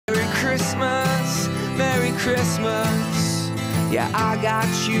Christmas, Merry Christmas. Yeah, I got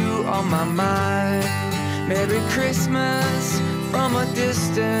you on my mind. Merry Christmas from a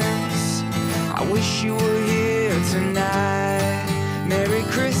distance. I wish you were here tonight. Merry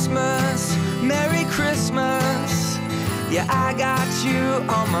Christmas, Merry Christmas. Yeah, I got you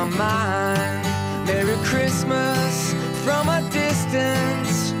on my mind. Merry Christmas from a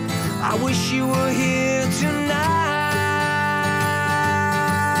distance. I wish you were here tonight.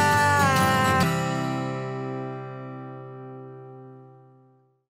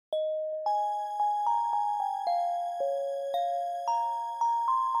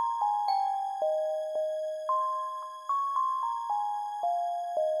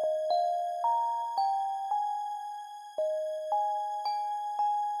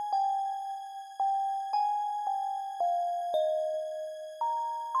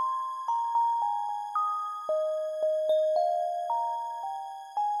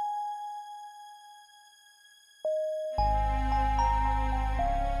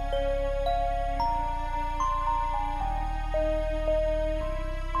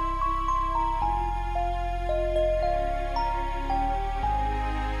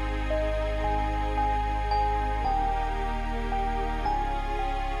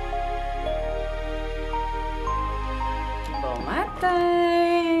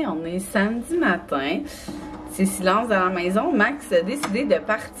 On est samedi matin. C'est silence dans la maison. Max a décidé de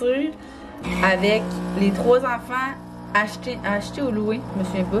partir avec les 3 enfants, acheter ou louer, je me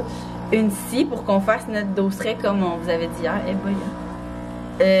souviens pas, une scie pour qu'on fasse notre dosseret comme on vous avait dit hier.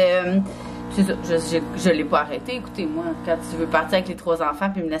 C'est ça, je l'ai pas arrêté. Écoutez, moi, quand tu veux partir avec les 3 enfants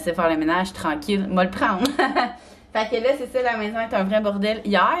puis me laisser faire le ménage tranquille, moi le prendre. Fait que là, c'est ça, la maison est un vrai bordel.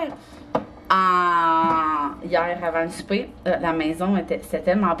 Hier avant le souper, la maison c'était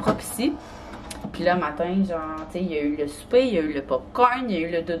tellement propre ici. Puis là, matin, genre, tu sais, il y a eu le souper, il y a eu le popcorn, il y a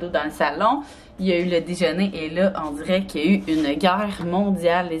eu le dodo dans le salon, il y a eu le déjeuner. Et là, on dirait qu'il y a eu une guerre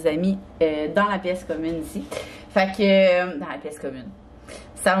mondiale, les amis, dans la pièce commune ici. Fait que, dans la pièce commune.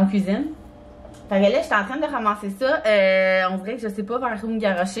 Salon cuisine. Fait que là, je suis en train de ramasser ça. On dirait que je sais pas vers où me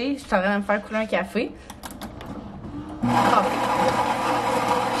garrocher. Je suis en train de me faire couler un café.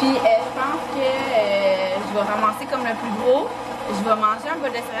 Puis, je pense que je vais ramasser comme le plus gros. Je vais manger un bol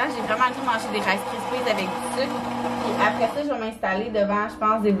de céréales. J'ai vraiment envie de manger des Rice Krispies avec du sucre. Puis après ça, je vais m'installer devant, je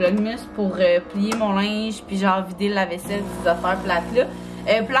pense, des Vlogmas pour plier mon linge. Puis genre vider la vaisselle, ces affaires plates là.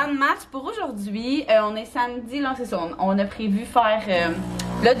 Plan de match pour aujourd'hui. On est samedi, là, c'est ça. On a prévu faire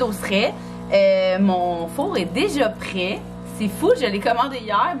le dosseret. Mon four est déjà prêt. C'est fou, je l'ai commandé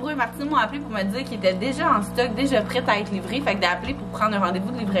hier. Bru et Martine m'ont appelé pour me dire qu'il était déjà en stock, déjà prêt à être livré. Fait que d'appeler pour prendre un rendez-vous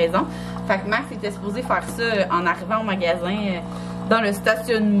de livraison. Fait que Max était supposé faire ça en arrivant au magasin dans le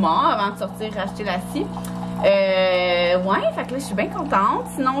stationnement avant de sortir acheter la scie. Ouais, fait que là je suis bien contente.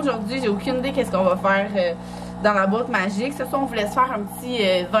 Sinon aujourd'hui, j'ai aucune idée qu'est-ce qu'on va faire dans la boîte magique. Ce soir, on voulait se faire un petit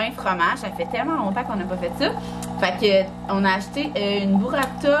vin fromage. Ça fait tellement longtemps qu'on n'a pas fait ça. Fait que on a acheté une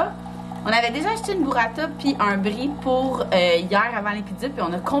burrata. On avait déjà acheté une burrata puis un brie pour hier avant les pizzas, puis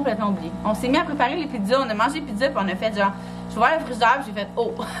on a complètement oublié. On s'est mis à préparer les pizzas, on a mangé les pizzas, puis on a fait genre, je vois le frigidaire, j'ai fait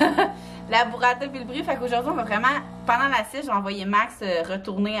oh, la burrata puis le brie. Fait qu'aujourd'hui, on va vraiment, pendant la sieste, je vais envoyer Max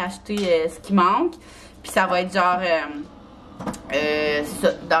retourner acheter ce qui manque, puis ça va être genre, c'est ça,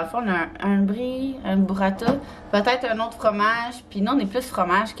 dans le fond, on a un brie, une burrata, peut-être un autre fromage, puis nous, on est plus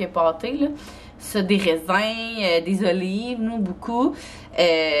fromage que pâté, là. Ça, des raisins, des olives, nous, beaucoup.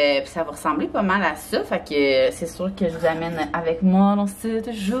 Puis ça va ressembler pas mal à ça. Fait que c'est sûr que je vous amène avec moi dans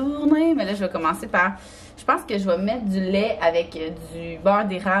cette journée. Mais là, je vais commencer par... Je pense que je vais mettre du lait avec du beurre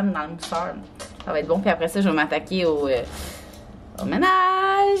d'érable dans le mousseur. Ça va être bon. Puis après ça, je vais m'attaquer au ménage.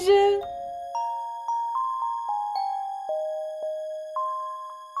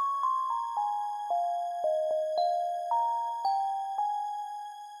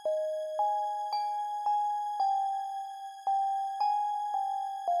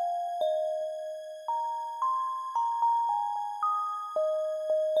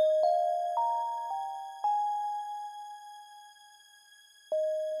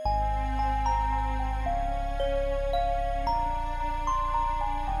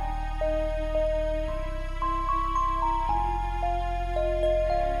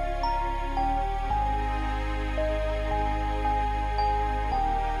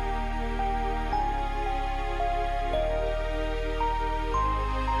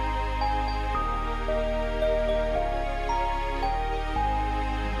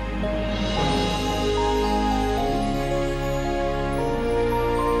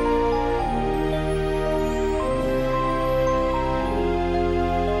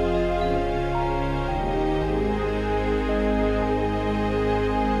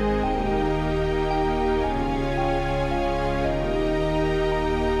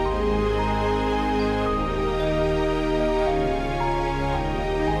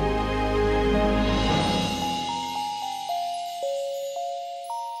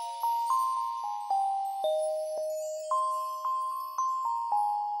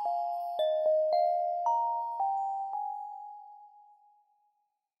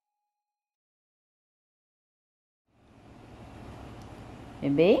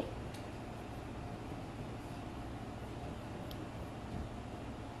 Bébé?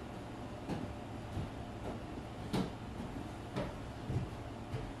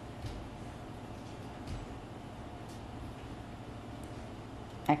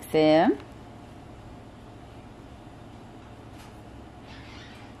 Axel?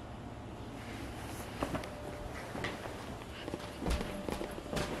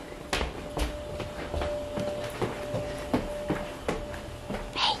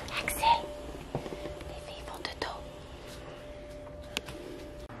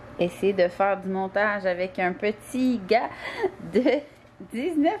 Essayer de faire du montage avec un petit gars de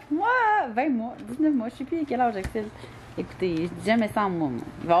 19 mois, 20 mois, 19 mois, je sais plus à quel âge Axel. Écoutez, je dis jamais ça en mois.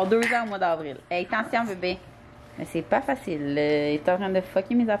 Il va avoir 2 ans au mois d'avril. Hey, attention bébé. Mais c'est pas facile. Il est en train de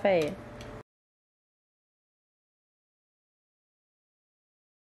fucker mes affaires.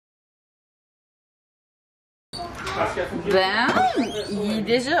 Ben, il est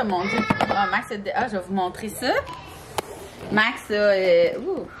déjà, mon Dieu. Ah, Max, je vais vous montrer ça. Max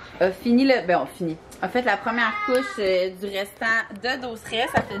a fini le. Ben, a fait la première couche du restant de Dosseret.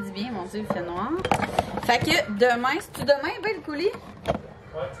 Ça fait du bien, mon Dieu, il fait noir. Fait que demain, c'est-tu demain, ben, le coulis?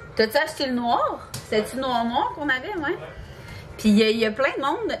 Ouais. T'as-tu acheté le noir? C'est-tu le noir qu'on avait, ouais? Puis il y a plein de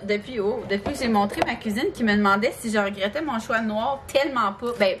monde depuis que j'ai montré ma cuisine qui me demandait si je regrettais mon choix noir. Tellement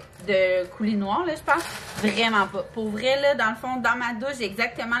pas. Ben, de coulis noir, là, je pense. Vraiment pas. Pour vrai, là, dans le fond, dans ma douche, j'ai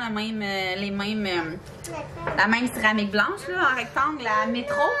exactement la même céramique blanche, là, en rectangle, la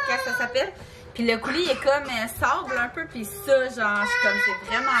métro, qu'est-ce que ça s'appelle. Puis le coulis est comme sable un peu, puis ça, genre, comme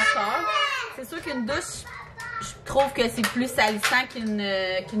c'est vraiment sable. C'est sûr qu'une douche, je trouve que c'est plus salissant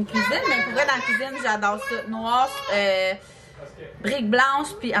qu'une cuisine, mais pour vrai, dans la cuisine, j'adore ça. Noir, briques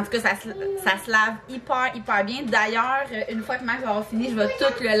blanches, puis en tout cas, ça se lave hyper bien. D'ailleurs, une fois que Max va avoir fini, je vais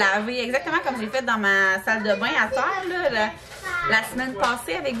tout le laver, exactement comme j'ai fait dans ma salle de bain à terre, là, la semaine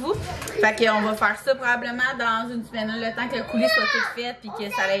passée avec vous. Fait qu'on va faire ça probablement dans une semaine, le temps que le coulis soit tout fait, puis que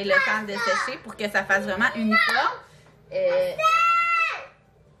ça ait le temps de sécher pour que ça fasse vraiment uniforme.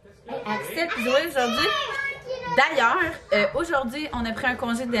 Axel, puis Joël aujourd'hui. D'ailleurs, aujourd'hui, on a pris un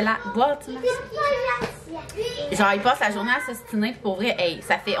congé de la boîte. Genre, il passe la journée à s'ostiner, pour vrai, hey,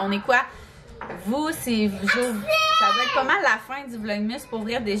 ça fait, on est quoi? Vous, c'est ça va être pas mal la fin du Vlogmas, pour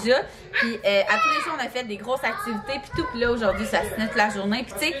vrai, déjà. Puis, à tous les jours, on a fait des grosses activités, puis tout. Puis là, aujourd'hui, ça s'assinait toute la journée.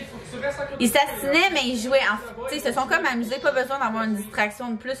 Puis, tu sais, ils s'assinaient, mais ils jouaient. Tu sais, ils se sont comme amusés. Pas besoin d'avoir une distraction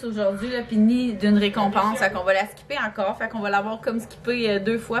de plus aujourd'hui, là, puis ni d'une récompense. Fait qu'on va la skipper encore. Fait qu'on va l'avoir comme skippé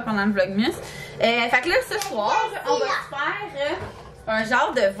 2 fois pendant le Vlogmas. Fait que là, ce soir, on va faire un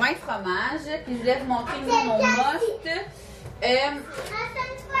genre de vin fromage. Puis, je voulais vous montrer mon must.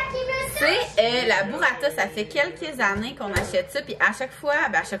 C'est la burrata, ça fait quelques années qu'on achète ça, puis à chaque fois,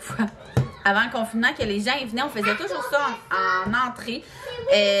 avant le confinement, que les gens y venaient, on faisait toujours ça en entrée.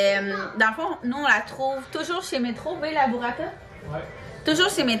 Dans le fond, nous on la trouve toujours chez Métro, vous voyez la burrata? Ouais. Toujours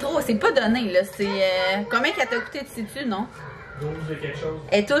chez Métro, c'est pas donné là, c'est combien qu'elle t'a coûté, tu sais-tu, non? 12 et quelque chose.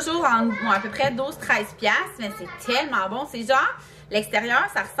 Elle est toujours à peu près 12-13$, mais c'est tellement bon, c'est genre, l'extérieur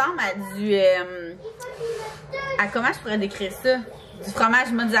ça ressemble à du... comment je pourrais décrire ça? Du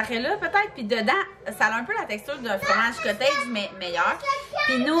fromage mozzarella peut-être, puis dedans, ça a un peu la texture d'un fromage cottage, mais meilleur.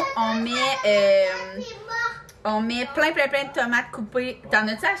 Puis nous, on met plein de tomates coupées. T'en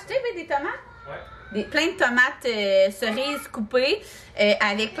as-tu acheté des tomates? Ouais. Plein de tomates cerises coupées,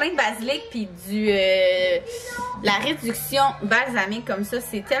 avec plein de basilic, puis la réduction balsamique comme ça,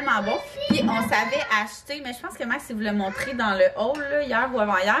 c'est tellement bon. Puis on savait acheter, mais je pense que Max, il vous l'a montré dans le haul, là, hier ou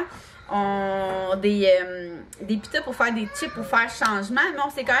avant-hier, des pitas pour faire des chips, pour faire changement, mais on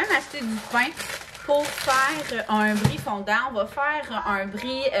s'est quand même acheté du pain pour faire un brie fondant. On va faire un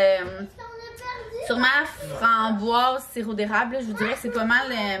brie sûrement framboise, sirop d'érable. Je vous dirais que c'est pas mal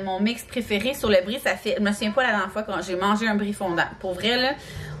mon mix préféré sur le brie. Ça fait, je me souviens pas la dernière fois quand j'ai mangé un brie fondant. Pour vrai, là,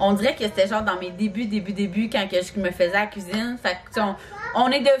 on dirait que c'était genre dans mes débuts quand que je me faisais à la cuisine. Fait que, on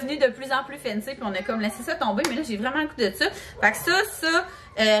est devenu de plus en plus fancy, puis on a comme laissé ça tomber, mais là j'ai vraiment le goût de ça. Fait que ça,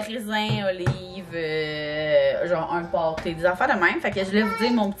 raisin, olive, genre un pâté, des affaires de même. Fait que je voulais vous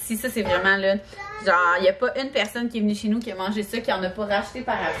dire, mon petit, ça c'est vraiment là, genre, il n'y a pas une personne qui est venue chez nous qui a mangé ça, qui en a pas racheté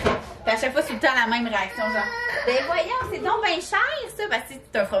par après. Puis à chaque fois, c'est tout le temps la même réaction, genre, ben voyons, c'est donc bien cher ça, parce que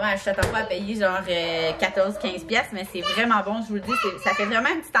c'est un fromage, je t'attends pas à payer genre 14-15$, mais c'est vraiment bon, je vous le dis, ça fait vraiment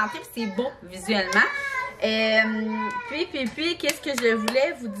une petite entrée, puis c'est beau visuellement. Puis, qu'est-ce que je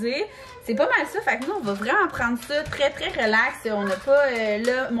voulais vous dire? C'est pas mal ça, fait que nous, on va vraiment prendre ça très relax. On n'a pas,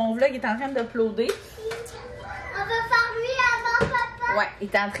 là, mon vlog est en train d'uploader. On va faire lui avant papa. Ouais, il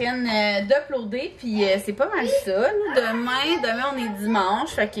est en train d'uploader, puis c'est pas mal ça. Nous, demain, on est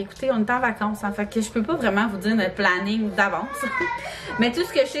dimanche. Fait qu'écoutez, on est en vacances. Hein, fait que je peux pas vraiment vous dire notre planning d'avance. Mais tout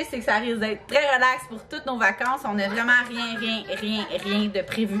ce que je sais, c'est que ça risque d'être très relax pour toutes nos vacances. On a vraiment rien de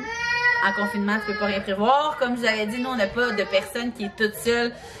prévu. En confinement, tu peux pas rien prévoir. Comme je vous avais dit, nous, on n'a pas de personne qui est toute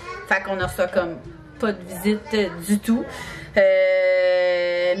seule. Fait qu'on a ça comme pas de visite du tout.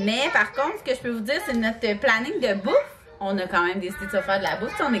 Mais par contre, ce que je peux vous dire, c'est notre planning de bouffe. On a quand même décidé de se faire de la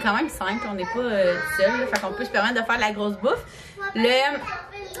bouffe. T'sais, on est quand même 5, on n'est pas seul. Fait qu'on peut se permettre de faire de la grosse bouffe. Le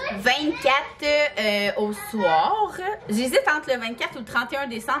 24 au soir. J'hésite entre le 24 ou le 31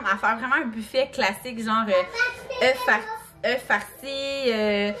 décembre à faire vraiment un buffet classique, genre œufs farcis,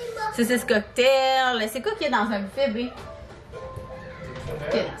 saucisses cocktail. C'est quoi qu'il y a dans un buffet, B?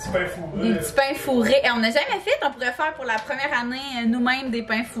 Des petits pains fourrés. Des petits pains fourrés. Et on n'a jamais fait. On pourrait faire pour la première année nous-mêmes des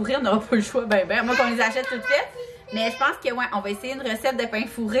pains fourrés. On n'aura pas le choix, moi qu'on les achète toutes faites. Mais je pense que ouais, on va essayer une recette de pain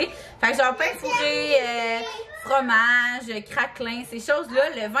fourré. Fait que genre pain fourré, fromage, craquelin, ces choses-là.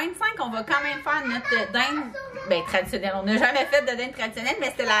 Le 25, on va quand même faire notre dinde traditionnelle. On n'a jamais fait de dinde traditionnelle, mais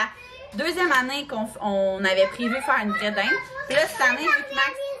c'était la deuxième année qu'on avait prévu faire une vraie dinde. Puis là, cette année,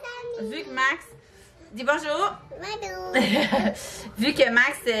 vu que Max dis bonjour. Bonjour. Vu que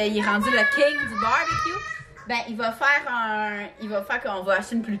Max il est rendu le king du barbecue, ben il va faire qu'on va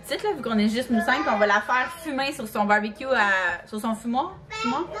acheter une plus petite là, vu qu'on est juste nous 5, on va la faire fumer sur son barbecue sur son fumoir.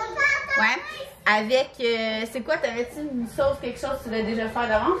 Ouais. Avec c'est quoi, t'avais-tu une sauce, quelque chose que tu voulais déjà faire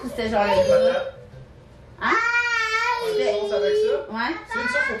d'avance ou c'était genre les gras? Hein? Une sauce avec ça? Ouais. C'est une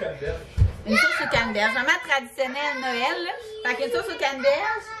sauce au canneberge. Une sauce au canneberge, vraiment traditionnelle Noël là. Fait qu'une sauce au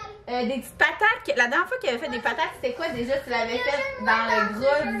canneberge. Des petites patates. La dernière fois qu'il avait fait des patates, c'était quoi déjà? Tu l'avais fait dans le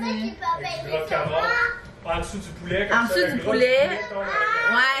gras du... Gras de canard. En dessous du poulet. En dessous du poulet.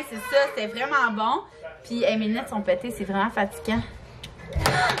 Ouais, c'est ça. C'était vraiment bon. Puis mes lunettes sont pétées. C'est vraiment fatigant.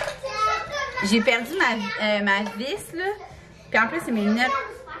 J'ai perdu ma vis, là. Puis en plus, c'est mes lunettes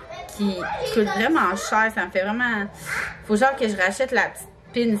qui coûtent vraiment cher. Ça me fait vraiment... Faut genre que je rachète la petite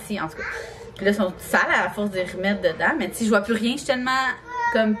pine ici, en tout cas. Puis là, elles sont sales à force de les remettre dedans. Mais tu sais, je vois plus rien. Je suis tellement...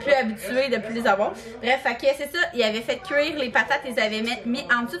 comme plus habituée de plus les avoir. Bref, fait que c'est ça, il avait fait cuire les patates, ils avaient mis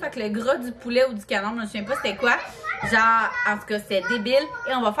en dessous, fait que le gras du poulet ou du canard, je me souviens pas c'était quoi. Genre, en tout cas, c'était débile.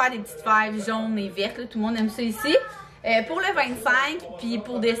 Et on va faire des petites fèves jaunes et vertes, là. Tout le monde aime ça ici. Pour le 25, puis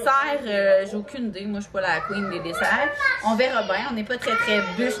pour dessert, j'ai aucune idée, moi je suis pas la queen des desserts. On verra bien, on n'est pas très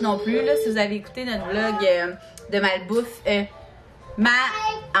bûche non plus, là. Si vous avez écouté notre vlog de malbouffe,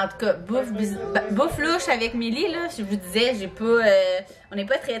 en tout cas, bouffe louche avec Milly, là, je vous disais, on n'est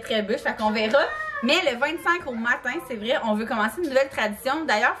pas très bûche, fait qu'on verra. Mais le 25 au matin, c'est vrai, on veut commencer une nouvelle tradition.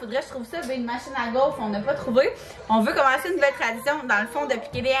 D'ailleurs, faudrait que je trouve ça, une machine à gaufres, on n'a pas trouvé. On veut commencer une nouvelle tradition. Dans le fond, depuis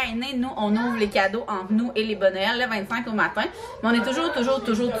qu'il est aîné, nous, on ouvre les cadeaux entre nous et les bonnes Noël, le 25 au matin. Mais on est toujours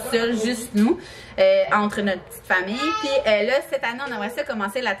tout seul, juste nous, entre notre petite famille. Puis là, cette année, on aimerait ça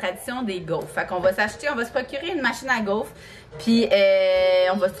commencer la tradition des gaufres. Fait qu'on va s'acheter, on va se procurer une machine à gaufres. Puis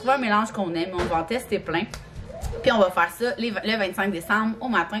on va se trouver un mélange qu'on aime, on va en tester plein. Puis on va faire ça le 25 décembre au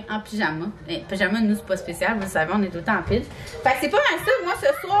matin en pyjama. Pyjama, nous, c'est pas spécial, vous le savez, on est tout le temps en pile. Fait que c'est pas mal ça. Moi,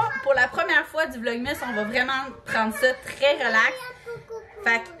 ce soir, pour la première fois du Vlogmas, on va vraiment prendre ça très relax.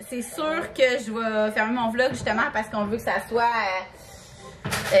 Fait que c'est sûr que je vais fermer mon vlog justement parce qu'on veut que ça soit...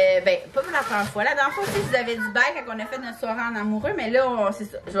 pas pour la première fois. La dernière fois aussi, je vous avais dit bye quand on a fait notre soirée en amoureux. Mais là, c'est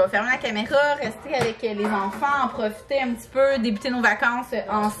ça. Je vais fermer la caméra, rester avec les enfants, en profiter un petit peu, débuter nos vacances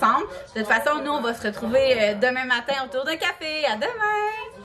ensemble. De toute façon, nous, on va se retrouver demain matin autour d'un café. À demain!